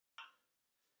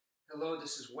Hello,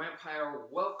 this is wmpyr.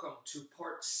 Welcome to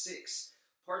part 6.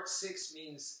 Part 6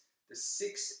 means the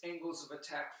 6 angles of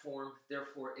attack form,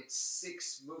 therefore it's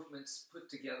 6 movements put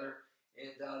together,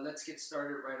 and let's get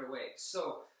started right away.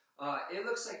 So it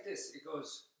looks like this. It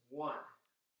goes 1,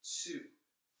 2,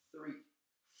 3,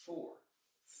 4,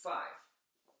 5,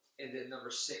 and then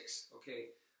number 6. Okay,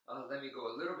 let me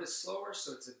go a little bit slower.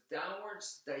 So it's a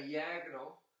downwards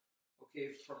diagonal, okay,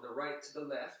 from the right to the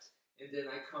left. And then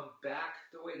I come back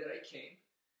the way that I came.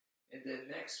 And then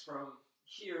next from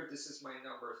here, this is my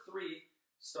number 3,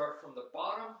 start from the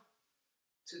bottom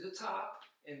to the top,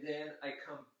 and then I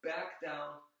come back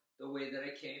down the way that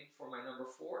I came for my number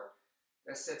 4.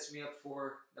 That sets me up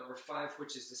for number 5,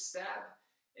 which is the stab.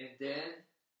 And then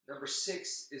number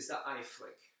 6 is the eye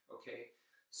flick, okay?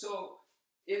 So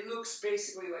it looks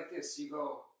basically like this. You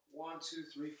go 1, 2,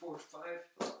 3, 4,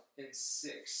 5, and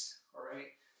 6, all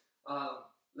right?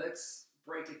 Let's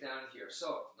break it down here.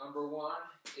 So number 1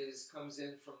 comes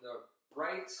in from the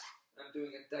right. I'm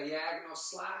doing a diagonal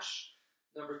slash.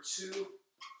 Number 2,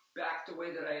 back the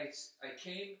way that I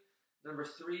came. Number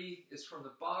 3 is from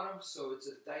the bottom, so it's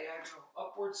a diagonal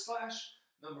upward slash.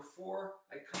 Number 4,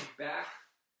 I come back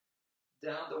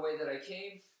down the way that I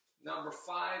came. Number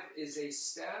 5 is a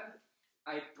stab.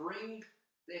 I bring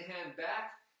the hand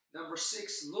back. Number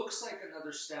 6 looks like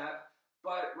another stab,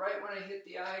 but right when I hit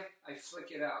the eye, I flick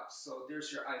it out. So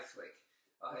there's your eye flick.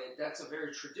 That's a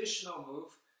very traditional move.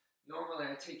 Normally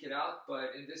I take it out,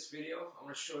 but in this video, I'm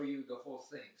going to show you the whole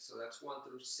thing. So that's 1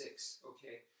 through 6,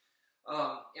 okay?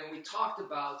 And we talked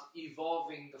about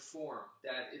evolving the form,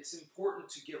 that it's important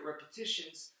to get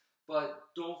repetitions, but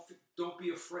don't be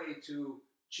afraid to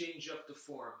change up the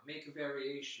form, make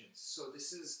variations. So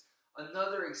this is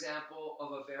another example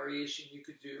of a variation you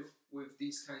could do with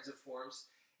these kinds of forms.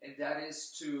 And that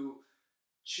is to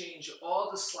change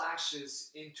all the slashes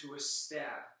into a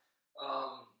stab.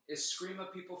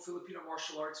 Eskrima people, Filipino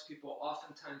martial arts people,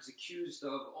 oftentimes accused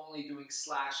of only doing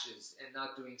slashes and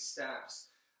not doing stabs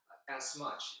as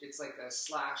much. It's like a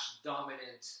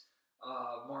slash-dominant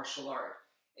martial art.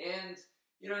 And,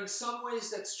 you know, in some ways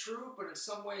that's true, but in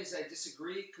some ways I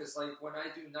disagree, because like when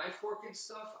I do knife work and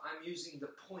stuff, I'm using the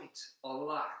point a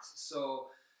lot. So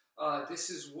this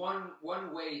is one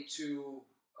way to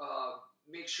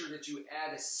make sure that you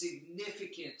add a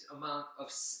significant amount of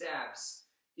stabs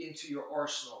into your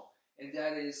arsenal. And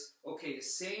that is, okay, the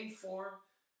same form.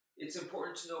 It's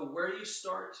important to know where you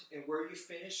start and where you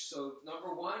finish. So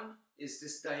number 1 is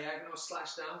this diagonal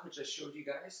slash down, which I showed you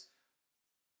guys.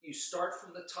 You start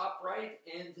from the top right,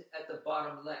 end at the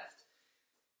bottom left.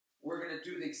 We're going to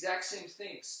do the exact same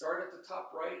thing. Start at the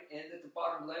top right, end at the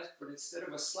bottom left, but instead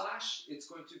of a slash, it's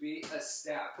going to be a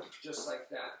stab, just like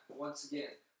that. Once again,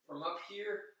 from up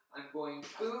here, I'm going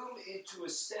boom into a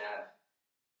stab,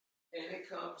 and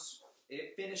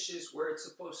it finishes where it's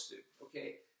supposed to,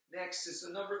 okay? Next is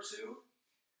the number 2.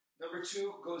 Number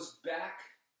 2 goes back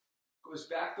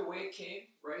the way it came,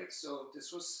 right? So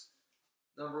this was,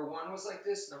 number 1 was like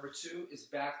this, number 2 is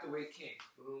back the way it came.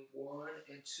 Boom, 1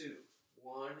 and 2,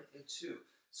 1 and 2.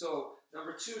 So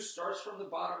number 2 starts from the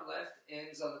bottom left,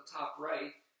 ends on the top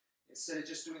right. Instead of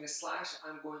just doing a slash,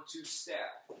 I'm going to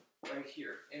stab right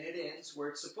here. And it ends where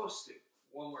it's supposed to.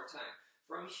 One more time.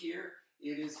 From here,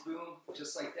 it is boom,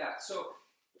 just like that. So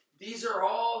these are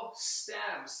all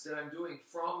stabs that I'm doing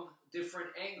from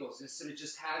different angles. Instead of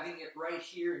just having it right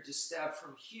here and just stab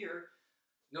from here,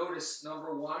 notice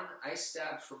number 1, I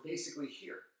stabbed from basically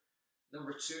here.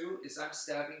 Number 2 is I'm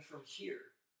stabbing from here.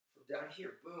 From down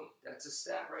here, boom, that's a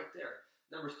stab right there.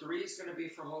 Number 3 is going to be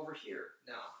from over here.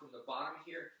 Now, from the bottom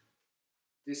here,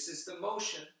 this is the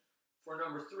motion for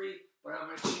number 3, but I'm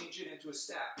going to change it into a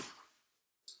stab.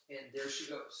 And there she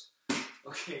goes.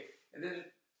 Okay, and then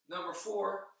number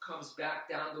 4 comes back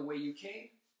down the way you came,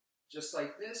 just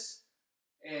like this.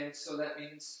 And so that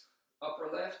means upper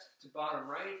left to bottom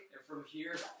right. And from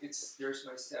here, there's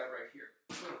my stab right here.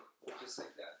 Boom, just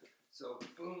like that. So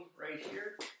boom, right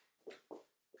here,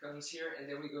 comes here. And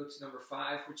then we go to number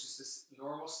 5, which is this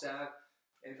normal stab.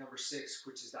 And number 6,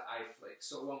 which is the eye flick.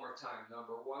 So one more time.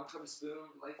 Number 1 comes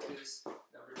boom, like this.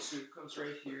 Number 2 comes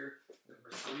right here. Number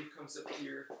 3 comes up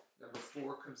here. Number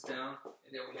 4 comes down.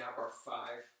 And then we have our 5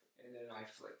 and then eye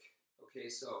flick. Okay,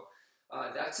 so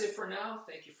that's it for now.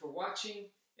 Thank you for watching,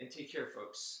 and take care,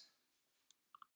 folks.